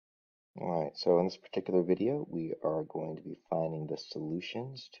Alright, so in this particular video, we are going to be finding the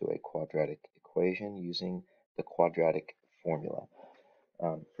solutions to a quadratic equation using the quadratic formula.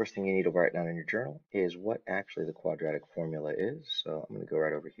 First thing you need to write down in your journal is what actually the quadratic formula is. So I'm going to go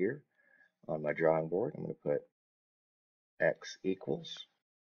right over here on my drawing board. I'm going to put x equals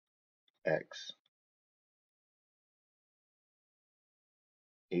x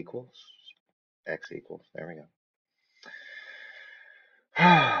equals x equals. There we go.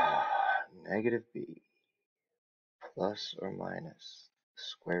 Negative b plus or minus the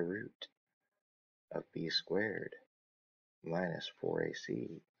square root of b squared minus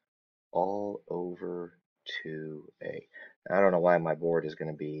 4ac all over 2a. Now, I don't know why my board is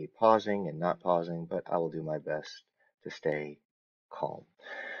going to be pausing and not pausing, but I will do my best to stay calm.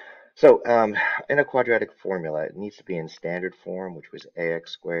 So in a quadratic formula, it needs to be in standard form, which was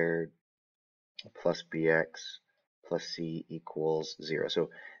ax squared plus bx plus c equals 0. So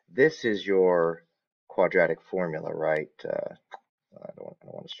this is your quadratic formula, right? I don't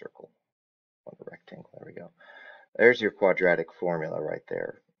want a circle. I want a rectangle. There we go. There's your quadratic formula right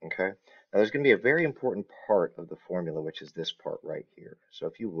there, okay? Now there's going to be a very important part of the formula, which is this part right here. So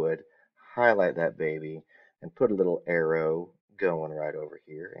if you would, highlight that baby and put a little arrow going right over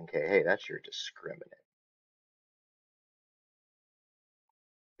here. Okay, hey, that's your discriminant.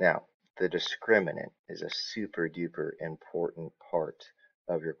 Now, the discriminant is a super duper important part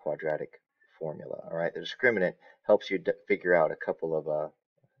of your quadratic formula, all right? The discriminant helps you figure out a couple of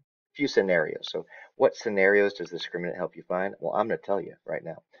few scenarios. So what scenarios does the discriminant help you find? Well, I'm going to tell you right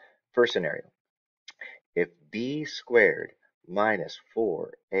now. First scenario, if b squared minus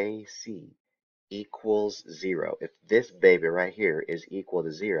 4ac equals 0, if this baby right here is equal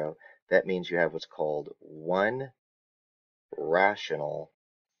to 0, that means you have what's called one rational.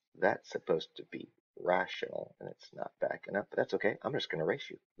 That's supposed to be rational, and it's not backing up, but that's okay. I'm just going to erase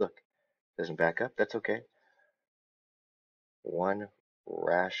you. Look, it doesn't back up. That's okay. One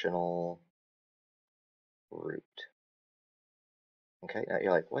rational root. Okay, now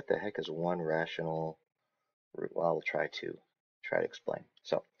you're like, what the heck is one rational root? Well, I'll try to explain.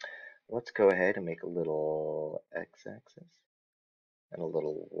 So let's go ahead and make a little x-axis and a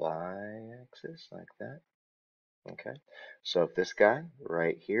little y-axis like that. Okay, so if this guy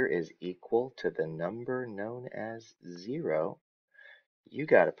right here is equal to the number known as 0, you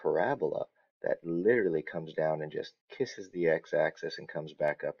got a parabola that literally comes down and just kisses the x-axis and comes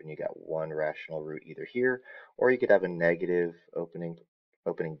back up, and you got one rational root either here, or you could have a negative opening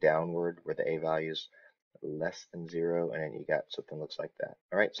downward where the a value is less than 0, and then you got something that looks like that.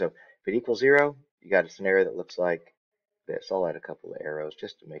 All right, so if it equals 0, you got a scenario that looks like this. I'll add a couple of arrows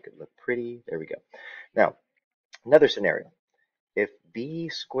just to make it look pretty. There we go. Now, another scenario. If b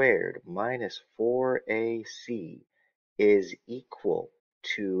squared minus 4ac is equal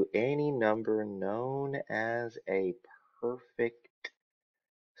to any number known as a perfect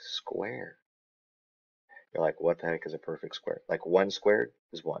square. You're like, what the heck is a perfect square? Like 1 squared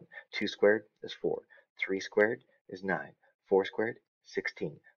is 1, 2 squared is 4, 3 squared is 9, 4 squared,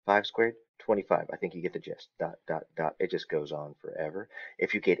 16, 5 squared, 25. I think you get the gist. Dot, dot, dot. It just goes on forever.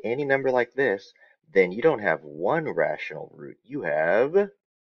 If you get any number like this, then you don't have one rational root. You have,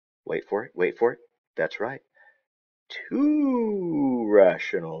 wait for it, wait for it. That's right, two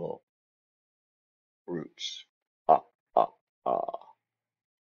rational roots. Ah, ah, ah. All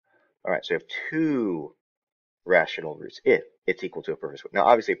right, so you have two rational roots if it's equal to a perfect square. Now,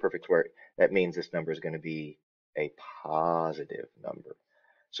 obviously, a perfect square, that means this number is going to be a positive number.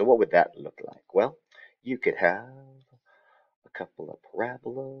 So what would that look like? Well, you could have a couple of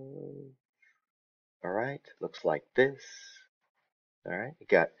parabolas. All right, looks like this. All right, you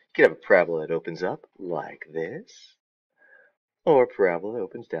could have a parabola that opens up like this, or a parabola that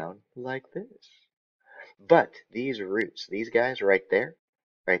opens down like this. But these roots, these guys right there,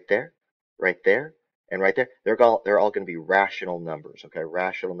 right there, right there, and right there, they're all going to be rational numbers. Okay,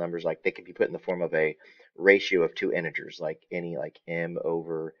 rational numbers, like they can be put in the form of a ratio of two integers, like any like m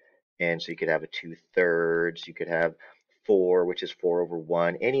over n. So you could have a 2/3. You could have 4, which is 4 over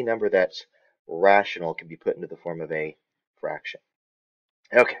 1. Any number that's rational can be put into the form of a fraction.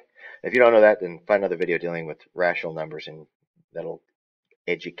 Okay, if you don't know that, then find another video dealing with rational numbers, and that'll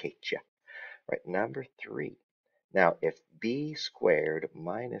educate you. Right, number 3. Now, if b squared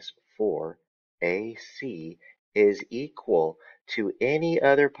minus 4ac is equal to any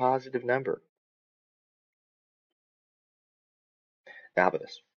other positive number. Now, how about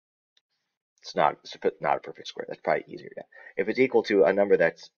this? It's not a perfect square. That's probably easier. Yeah. If it's equal to a number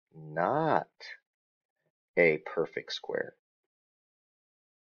that's not a perfect square.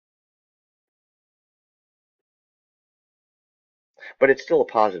 But it's still a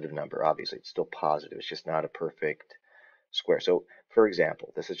positive number, obviously. It's still positive. It's just not a perfect square. So, for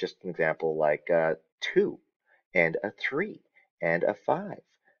example, this is just an example like 2 and a 3 and a 5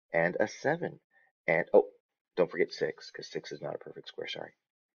 and a 7 and, oh, don't forget 6, because 6 is not a perfect square, sorry.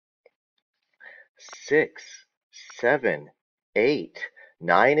 6, 7, 8,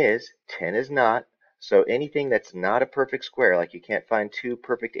 9 is, 10 is not. So anything that's not a perfect square, like you can't find two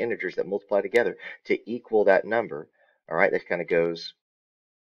perfect integers that multiply together to equal that number, all right, that kind of goes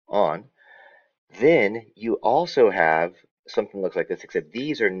on. Then you also have something that looks like this, except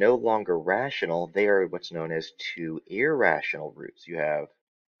these are no longer rational. They are what's known as two irrational roots. You have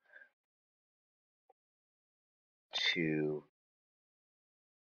two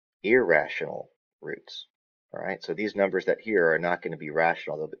irrational roots. All right, so these numbers that here are not going to be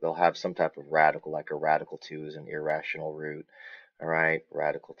rational. They'll have some type of radical, like a radical 2 is an irrational root. All right,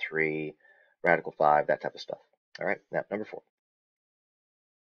 radical 3, radical 5, that type of stuff. All right, now number 4.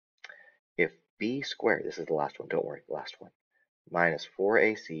 If b squared, this is the last one, don't worry, the last one, minus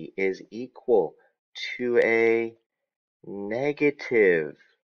 4ac is equal to a negative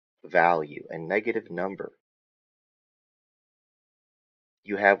value, a negative number,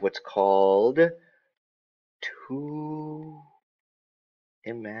 you have what's called two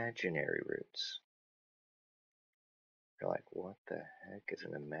imaginary roots. You're like, what the heck is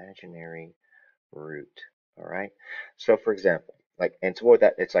an imaginary root? All right. So for example, like, and to avoid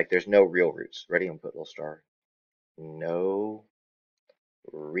that, it's like there's no real roots. Ready? I'm gonna put a little star. No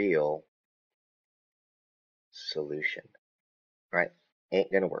real solution. All right.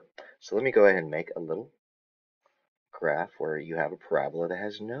 Ain't gonna work. So let me go ahead and make a little graph where you have a parabola that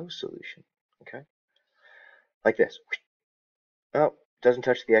has no solution. Okay. Like this. Oh, doesn't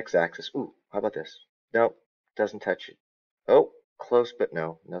touch the x-axis. Ooh, how about this? Nope, doesn't touch it. Oh, close, but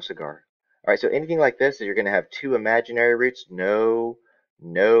no, no cigar. All right, so anything like this, you're going to have two imaginary roots, no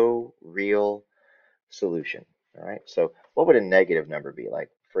real solution. All right, so what would a negative number be? Like,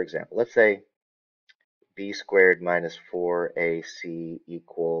 for example, let's say b squared minus 4ac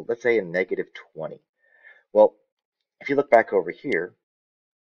equal, let's say a negative 20. Well, if you look back over here,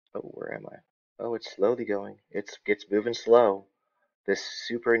 oh, where am I? Oh, it's slowly going. It's moving slow. This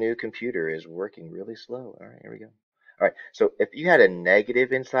super new computer is working really slow. All right, here we go. All right, so if you had a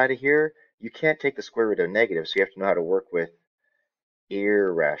negative inside of here, you can't take the square root of negative, so you have to know how to work with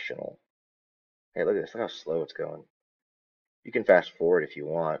irrational. Hey, look at this. Look how slow it's going. You can fast forward if you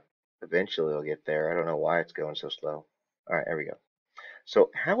want. Eventually it'll get there. I don't know why it's going so slow. All right, there we go.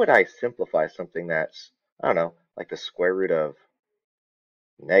 So how would I simplify something that's, I don't know, like the square root of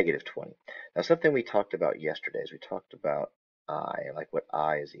negative 20. Now, something we talked about yesterday is we talked about I, like what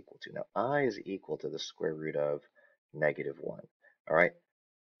I is equal to. Now, I is equal to the square root of negative 1. All right,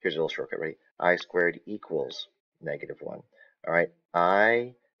 here's a little shortcut. Ready? I squared equals negative 1. All right,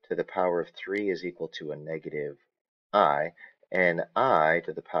 I to the power of 3 is equal to a negative I, and I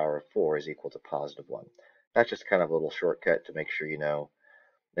to the power of 4 is equal to positive 1. That's just kind of a little shortcut to make sure you know.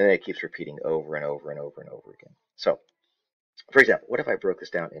 And then it keeps repeating over and over and over and over again. So, for example, what if I broke this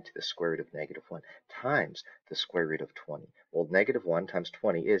down into the square root of negative 1 times the square root of 20? Well, negative 1 times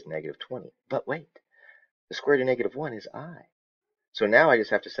 20 is negative 20. But wait, the square root of negative 1 is I. So now I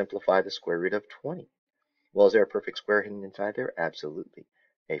just have to simplify the square root of 20. Well, is there a perfect square hidden inside there? Absolutely.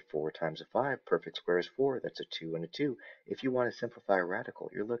 A 4 times a 5, perfect square is 4. That's a 2 and a 2. If you want to simplify a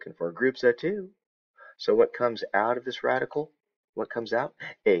radical, you're looking for groups of 2. So what comes out of this radical? What comes out?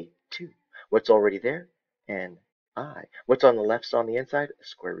 A 2. What's already there? An I. What's on the left on the inside? A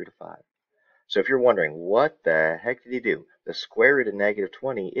square root of 5. So if you're wondering, what the heck did he do? The square root of negative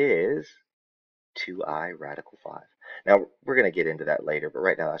 20 is 2i radical 5. Now, we're going to get into that later, but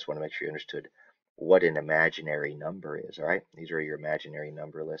right now I just want to make sure you understood what an imaginary number is, all right? These are your imaginary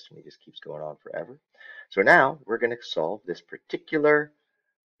number list, and it just keeps going on forever. So now we're going to solve this particular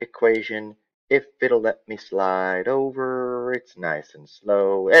equation. If it'll let me slide over, it's nice and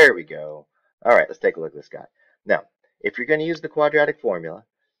slow. There we go. All right, let's take a look at this guy. Now, if you're going to use the quadratic formula,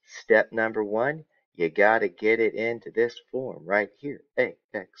 step number 1, you got to get it into this form right here.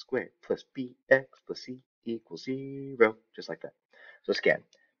 Ax squared plus bx plus c equals 0. Just like that. So scan.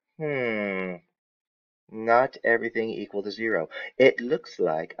 Not everything equal to 0. It looks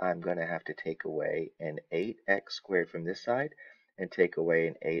like I'm going to have to take away an 8x squared from this side and take away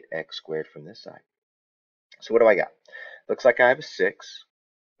an 8x squared from this side. So what do I got? Looks like I have a 6.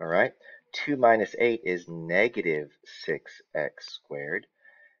 All right. 2 minus 8 is negative 6x squared.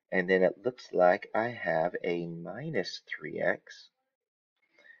 And then it looks like I have a minus 3x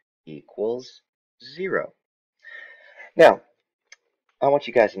equals 0. Now, I want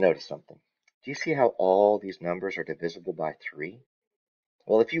you guys to notice something. Do you see how all these numbers are divisible by 3?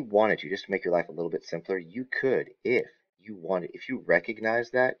 Well, if you wanted to, just to make your life a little bit simpler, you could, if you wanted, if you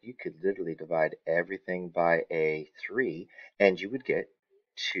recognize that, you could literally divide everything by a 3, and you would get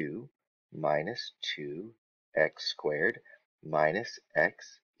 2 minus 2x squared minus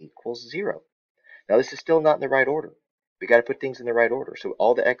x equals 0. Now, this is still not in the right order. We got to put things in the right order. So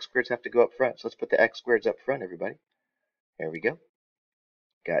all the x squareds have to go up front. So let's put the x squareds up front, everybody. Here we go.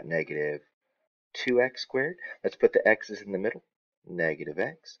 Got negative 2x squared. Let's put the x's in the middle. Negative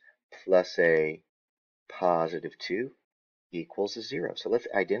x plus a positive 2 equals a 0. So let's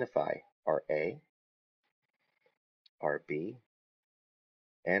identify our a, our b,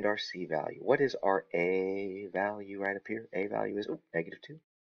 and our c value. What is our a value right up here? A value is negative 2.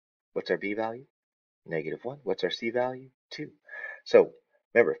 What's our b value? Negative 1. What's our c value? 2. So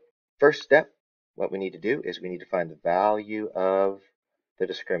remember, first step, what we need to do is we need to find the value of the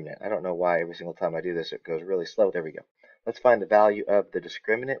discriminant. I don't know why every single time I do this it goes really slow. There we go. Let's find the value of the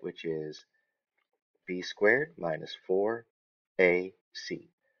discriminant, which is b squared minus 4ac.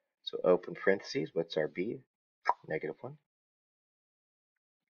 So open parentheses, what's our b? Negative 1.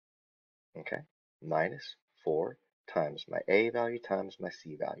 Okay. Minus 4 times my a value times my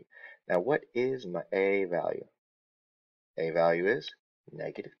c value. Now what is my a value? A value is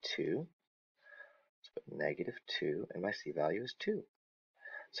negative 2. Let's put negative 2, and my c value is 2.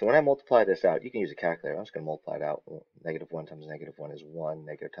 So when I multiply this out, you can use a calculator. I'm just going to multiply it out. Negative 1 times negative 1 is 1.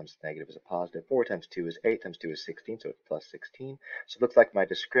 Negative times negative is a positive. 4 times 2 is 8 times 2 is 16, so it's plus 16. So it looks like my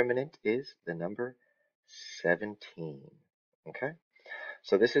discriminant is the number 17. Okay?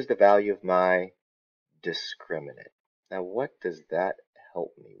 So this is the value of my discriminant. Now what does that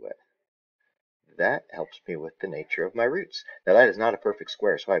help me with? That helps me with the nature of my roots. Now that is not a perfect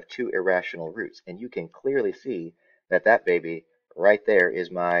square, so I have two irrational roots, and you can clearly see that that baby right there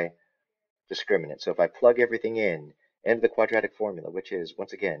is my discriminant. So if I plug everything in into the quadratic formula, which is,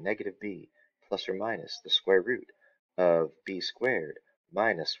 once again, negative b plus or minus the square root of b squared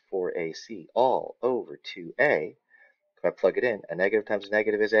minus 4ac all over 2a, if I plug it in, a negative times a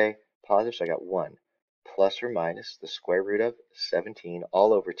negative is a positive, so I got 1 plus or minus the square root of 17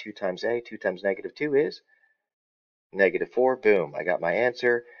 all over 2 times a. 2 times negative 2 is negative 4. Boom, I got my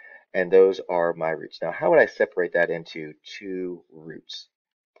answer, and those are my roots. Now, how would I separate that into two roots?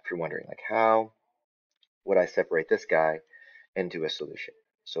 If you're wondering, like, how would I separate this guy into a solution?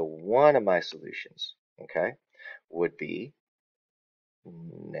 So one of my solutions, okay, would be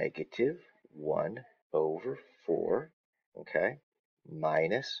negative 1 over 4, okay,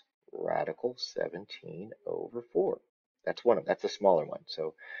 minus radical 17 over 4. That's one of them. That's the smaller one.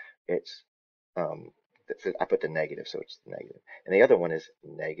 So it's, I put the negative, so it's the negative. And the other one is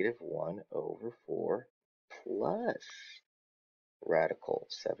negative 1 over 4 plus radical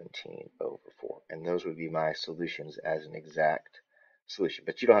 17 over 4. And those would be my solutions as an exact solution.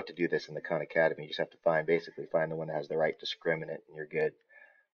 But you don't have to do this in the Khan Academy. You just have to basically find the one that has the right discriminant, and you're good.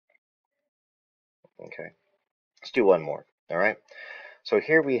 Okay. Let's do one more. All right. So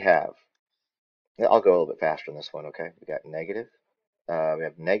here we have, I'll go a little bit faster on this one. Okay. We have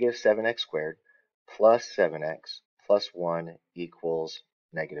negative 7x squared plus 7x plus 1 equals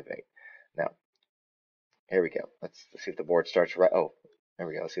negative 8. Now, here we go. Let's see if the board starts right. Oh, there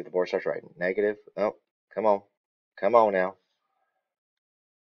we go. Let's see if the board starts writing. Negative. Oh, come on. Come on now.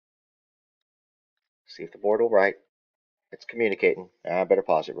 See if the board will write. It's communicating. I better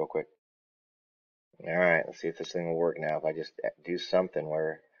pause it real quick. All right. Let's see if this thing will work now. If I just do something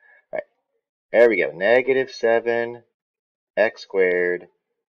where, all right. There we go. Negative 7x squared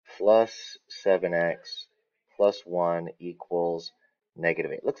plus 7x plus 1 equals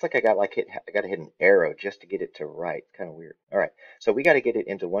negative 8. Looks like I got to hit an arrow just to get it to write. Kind of weird. All right. So we got to get it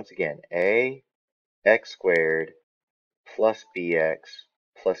into, once again, ax squared plus bx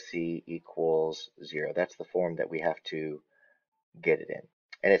plus c equals 0. That's the form that we have to get it in.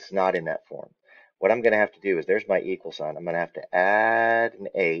 And it's not in that form. What I'm going to have to do is, there's my equal sign. I'm going to have to add an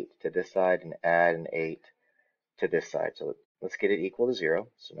 8 to this side and add an 8 to this side. So let's get it equal to 0.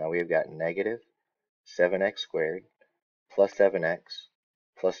 So now we've got negative 7x squared plus 7x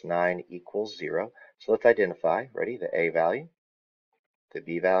plus 9 equals 0. So let's identify, ready, the a value, the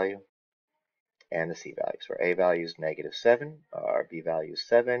b value, and the c value. So our a value is negative 7, our b value is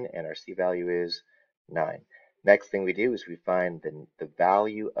 7, and our c value is 9. Next thing we do is we find the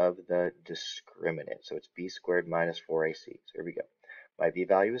value of the discriminant. So it's b squared minus 4ac. So here we go. My b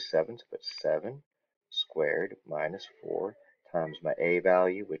value is 7, so put 7 squared minus 4 times my a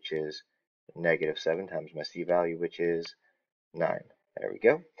value, which is negative 7, times my c value, which is 9. There we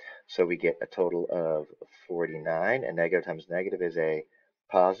go. So we get a total of 49, and negative times negative is a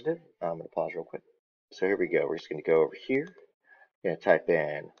positive. I'm going to pause real quick. So here we go. We're just going to go over here. You're going to type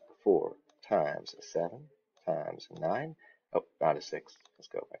in 4 times 7 times 9. Oh, not a 6. Let's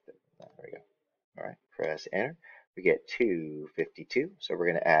go back there. There we go. All right, press enter. We get 252. So we're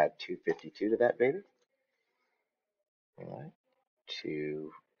going to add 252 to that baby. All right,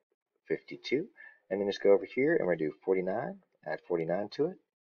 252. And then just go over here and we're going to do 49. Add 49 to it.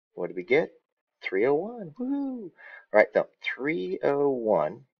 What did we get? 301. Woohoo! All right, now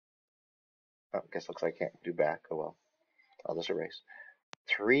 301. Oh, guess looks like I can't do back. Oh well, I'll just erase.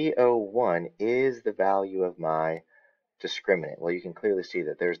 301 is the value of my discriminant. Well, you can clearly see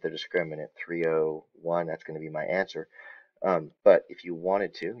that there's the discriminant 301. That's going to be my answer. But if you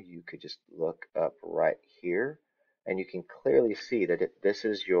wanted to, you could just look up right here, and you can clearly see that this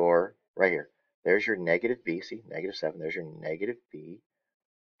is your, right here. There's your negative b, see, negative 7. There's your negative b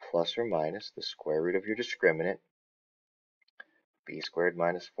plus or minus the square root of your discriminant, b squared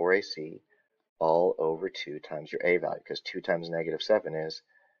minus 4ac, all over 2 times your a value, because 2 times negative 7 is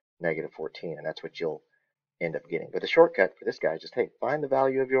negative 14, and that's what you'll end up getting. But the shortcut for this guy is just, hey, find the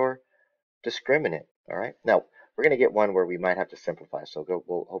value of your discriminant. All right. Now we're going to get one where we might have to simplify. So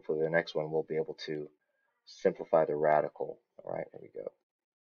hopefully the next one we'll be able to simplify the radical. All right. There we go.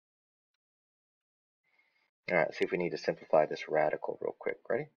 All right. Let's see if we need to simplify this radical real quick.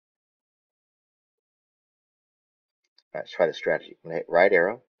 Ready? All right. Let's try the strategy. I'm going to hit right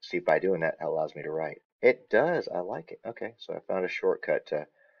arrow. See by doing that, it allows me to write. It does. I like it. Okay. So I found a shortcut to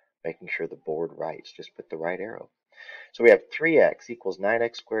making sure the board writes. Just put the right arrow. So we have 3x equals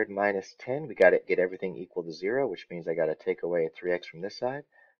 9x squared minus 10. We got to get everything equal to 0, which means I got to take away 3x from this side.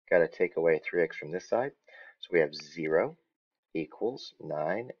 Got to take away 3x from this side. So we have 0 equals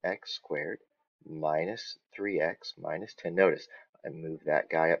 9x squared minus 3x minus 10. Notice I move that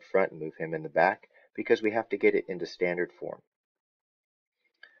guy up front and move him in the back because we have to get it into standard form.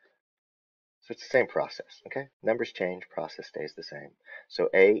 So it's the same process, okay? Numbers change, process stays the same. So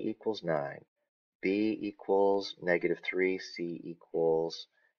a equals 9. B equals negative 3, C equals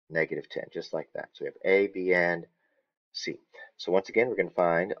negative 10, just like that. So we have A, B, and C. So once again, we're going to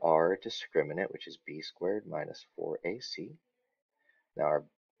find our discriminant, which is B squared minus 4AC. Now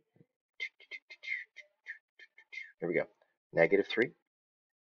here we go. Negative 3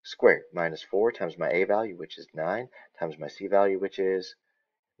 squared minus 4 times my A value, which is 9, times my C value, which is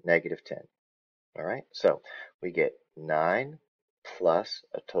negative 10. All right, so we get 9 plus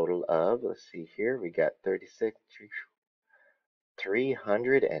a total of, let's see here, we got 36,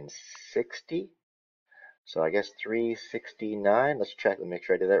 360. So I guess 369. Let's check. Let me make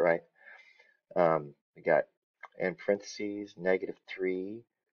sure I did that right. We got in parentheses negative 3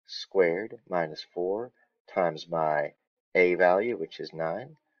 squared minus 4 times my a value, which is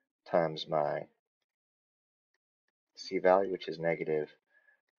 9, times my c value, which is negative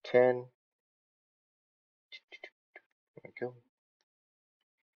 10. There we go.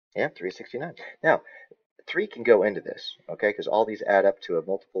 Yeah, 369. Now, 3 can go into this, okay, because all these add up to a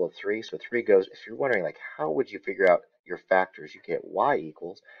multiple of 3. So 3 goes, if you're wondering, like, how would you figure out your factors? You get y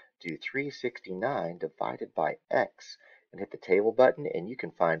equals, do 369 divided by x, and hit the table button, and you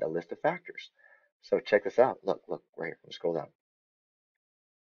can find a list of factors. So check this out. Look, right here. Let me scroll down.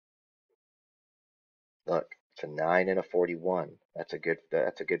 Look, it's a 9 and a 41. That's a good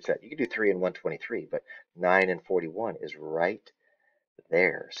set. You can do 3 and 123, but 9 and 41 is right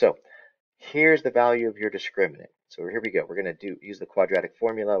there. So here's the value of your discriminant. So here we go. We're going to use the quadratic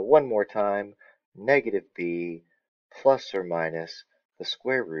formula one more time. Negative b plus or minus the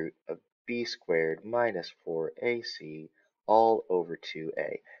square root of b squared minus 4ac all over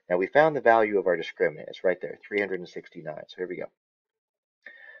 2a. Now we found the value of our discriminant. It's right there, 369. So here we go.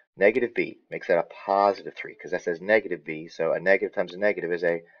 Negative b makes that a positive 3 because that says negative b. So a negative times a negative is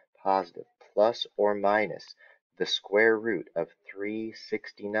a positive. Plus or minus the square root of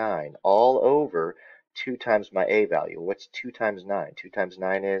 369 all over 2 times my a value. What's 2 times 9? 2 times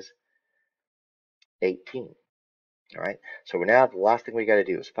 9 is 18. All right, so now the last thing we got to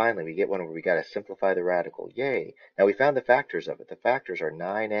do is finally we get one where we got to simplify the radical. Yay. Now we found the factors of it. The factors are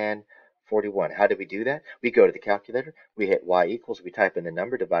 9 and 41. How did we do that? We go to the calculator, we hit y equals, we type in the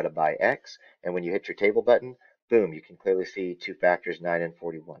number divided by x, and when you hit your table button, boom, you can clearly see two factors, 9 and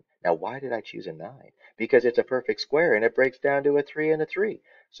 41. Now why did I choose a 9? Because it's a perfect square and it breaks down to a 3 and a 3.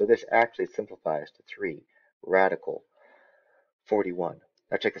 So this actually simplifies to 3 radical 41.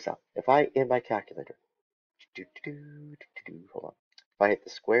 Now check this out. If I, in my calculator, hold on. If I hit the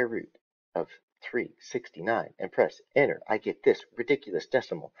square root of 369 and press enter, I get this ridiculous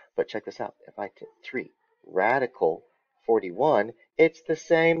decimal. But check this out. If I hit 3 radical 41, it's the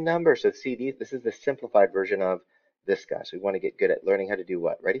same number. So see, this is the simplified version of this guy. So we want to get good at learning how to do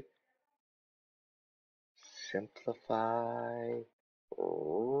what? Ready? simplify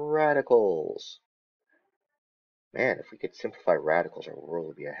radicals. Man, if we could simplify radicals, our world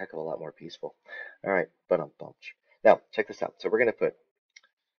would be a heck of a lot more peaceful. All right, bunch. Now, check this out. So we're going to put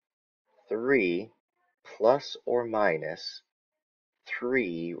 3 plus or minus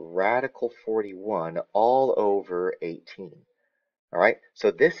 3 radical 41 all over 18. All right,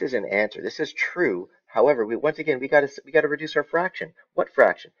 so this is an answer. This is true. However, once again we got to reduce our fraction. What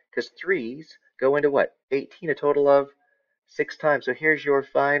fraction? Because 3's go into what? 18, a total of 6 times. So here's your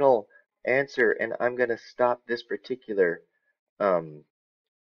final answer, and I'm going to stop this particular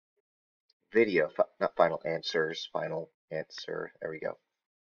video. Not final answers. Final answer. There we go.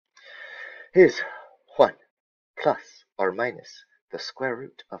 Is 1 plus or minus the square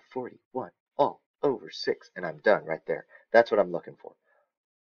root of 41 all over 6, and I'm done right there. That's what I'm looking for.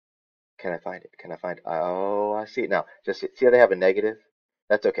 Can I find it? Can I find it? Oh, I see it now. Just see how they have a negative?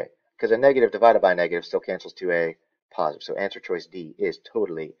 That's okay, because a negative divided by a negative still cancels to a positive. So answer choice D is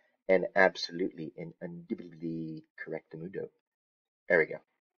totally and absolutely and indubitably correct. There we go.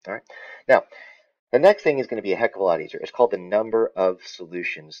 All right. Now, the next thing is going to be a heck of a lot easier. It's called the number of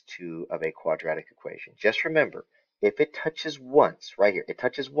solutions of a quadratic equation. Just remember, if it touches once, right here, it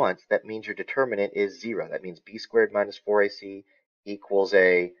touches once, that means your determinant is 0. That means b squared minus 4ac equals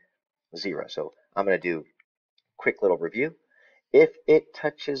a 0. So I'm going to do a quick little review. If it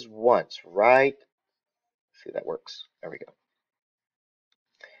touches once, right, see if that works. There we go.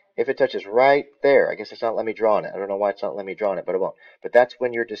 If it touches right there, I guess it's not letting me draw on it. I don't know why it's not letting me draw on it, but it won't. But that's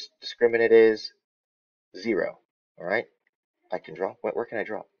when your discriminant is 0. All right? I can draw. Where can I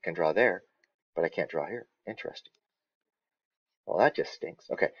draw? I can draw there, but I can't draw here. Interesting. Well, that just stinks.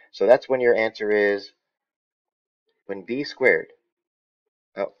 Okay, so that's when your answer is when b squared.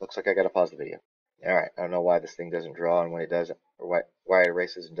 Oh, looks like I got to pause the video. All right, I don't know why this thing doesn't draw and when it doesn't, or why it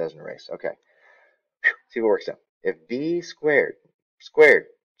erases and doesn't erase. Okay, see what works out. If b squared, squared,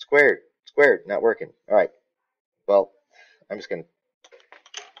 not working. All right, well, I'm just going to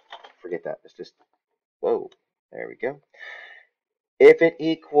forget that. It's just, whoa, there we go. If it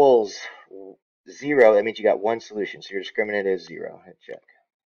equals 0, that means you got one solution. So your discriminant is 0. Hit check.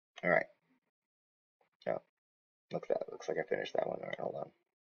 All right. Oh, looks like I finished that one. All right, hold on.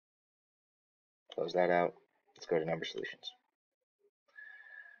 Close that out. Let's go to number solutions.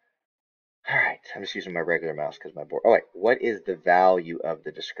 All right, I'm just using my regular mouse because my board. All right, what is the value of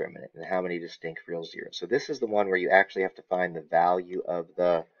the discriminant and how many distinct real zeros? So this is the one where you actually have to find the value of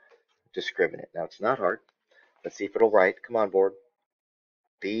the discriminant. Now it's not hard. Let's see if it'll write. Come on, board.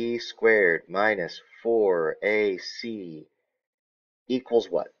 B squared minus 4AC equals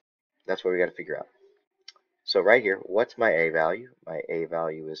what? That's what we got to figure out. So right here, what's my A value? My A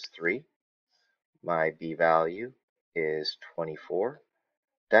value is 3. My B value is 24.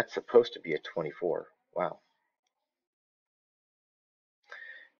 That's supposed to be a 24. Wow.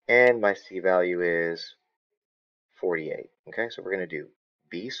 And my C value is 48. Okay, so we're going to do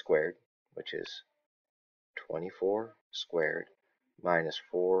B squared, which is 24 squared, minus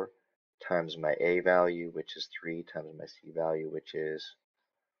 4 times my A value, which is 3, times my C value, which is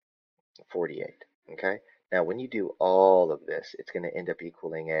 48. Okay, now when you do all of this, it's going to end up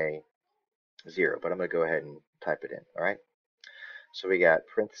equaling a 0, but I'm going to go ahead and type it in. All right, so we got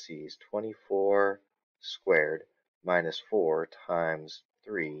parentheses 24 squared minus 4 times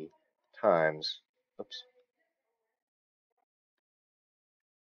 3 times, oops,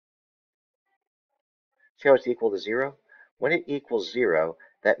 see how it's equal to 0? When it equals 0,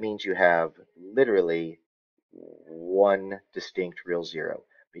 that means you have literally one distinct real 0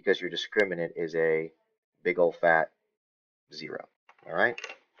 because your discriminant is a big old fat 0. All right?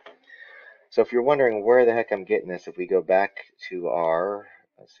 So if you're wondering where the heck I'm getting this, if we go back to our,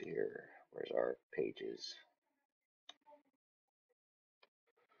 let's see here, where's our pages?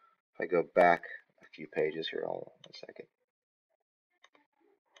 If I go back a few pages here, hold on a second.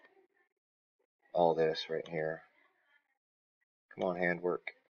 All this right here. Come on,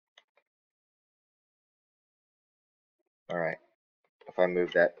 handwork. All right. If I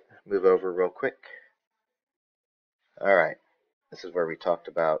move over real quick. All right. This is where we talked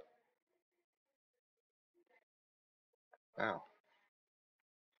about, wow,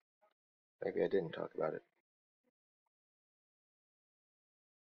 maybe I didn't talk about it.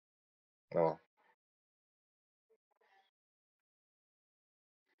 Oh,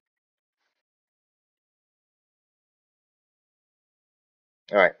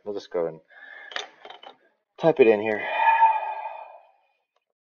 all right. We'll just go and type it in here.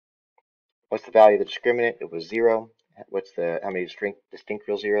 What's the value of the discriminant? It was 0. What's how many distinct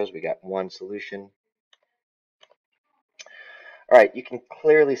real zeros? We got one solution. All right, you can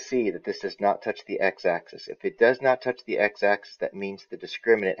clearly see that this does not touch the x-axis. If it does not touch the x-axis, that means the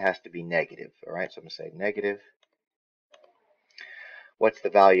discriminant has to be negative. All right, so I'm going to say negative. What's the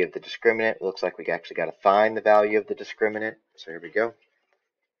value of the discriminant? It looks like we actually got to find the value of the discriminant. So here we go.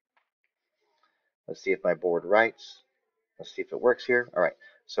 Let's see if my board writes. Let's see if it works here. All right,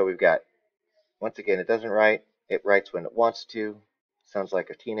 so we've got, once again, it doesn't write. It writes when it wants to. Sounds like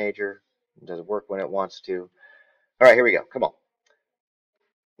a teenager. It doesn't work when it wants to. All right, here we go. Come on.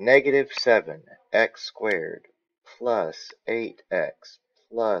 Negative 7x squared plus 8x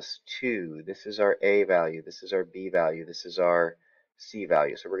plus 2. This is our a value. This is our b value. This is our c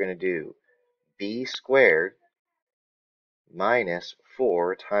value. So we're going to do b squared minus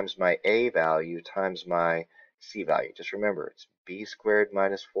 4 times my a value times my c value. Just remember, it's b squared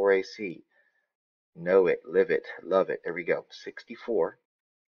minus 4ac. Know it, live it, love it. There we go. 64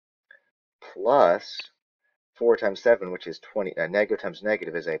 plus 4 times 7, which is 20. Negative times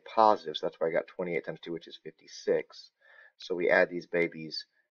negative is a positive, so that's why I got 28 times 2, which is 56. So we add these babies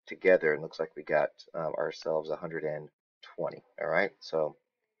together, and looks like we got ourselves 120. All right, so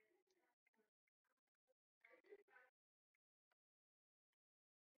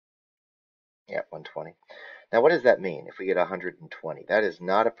yeah, 120. Now, what does that mean if we get 120? That is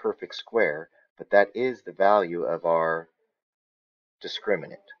not a perfect square, but that is the value of our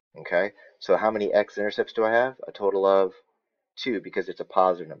discriminant. Okay, so how many x-intercepts do I have? A total of 2, because it's a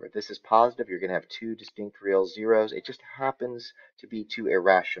positive number. If this is positive, you're going to have 2 distinct real zeros. It just happens to be 2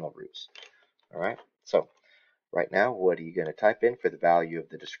 irrational roots. All right, so right now, what are you going to type in for the value of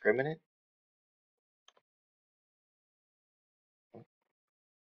the discriminant?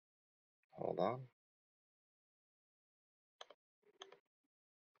 Hold on.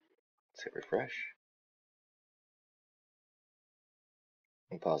 Let's hit refresh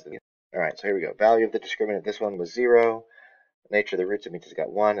and pause the video. All right, so here we go. Value of the discriminant. This one was 0. Nature of the roots, it means it's got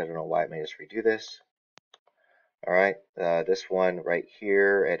 1. I don't know why it made us redo this. All right, this one right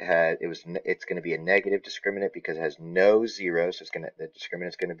here, it's going to be a negative discriminant because it has no zeros. So the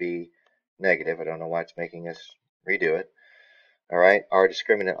discriminant's going to be negative. I don't know why it's making us redo it. All right, our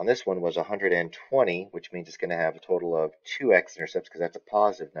discriminant on this one was 120, which means it's going to have a total of 2 x-intercepts because that's a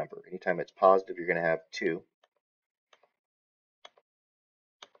positive number. Anytime it's positive, you're going to have 2.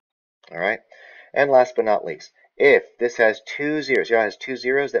 All right, and last but not least, if this has 2 zeros, it has 2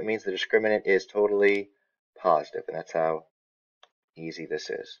 zeros, that means the discriminant is totally positive, and that's how easy this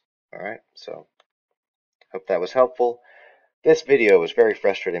is. All right, so hope that was helpful. This video was very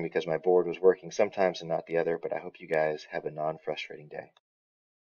frustrating because my board was working sometimes and not the other, but I hope you guys have a non-frustrating day.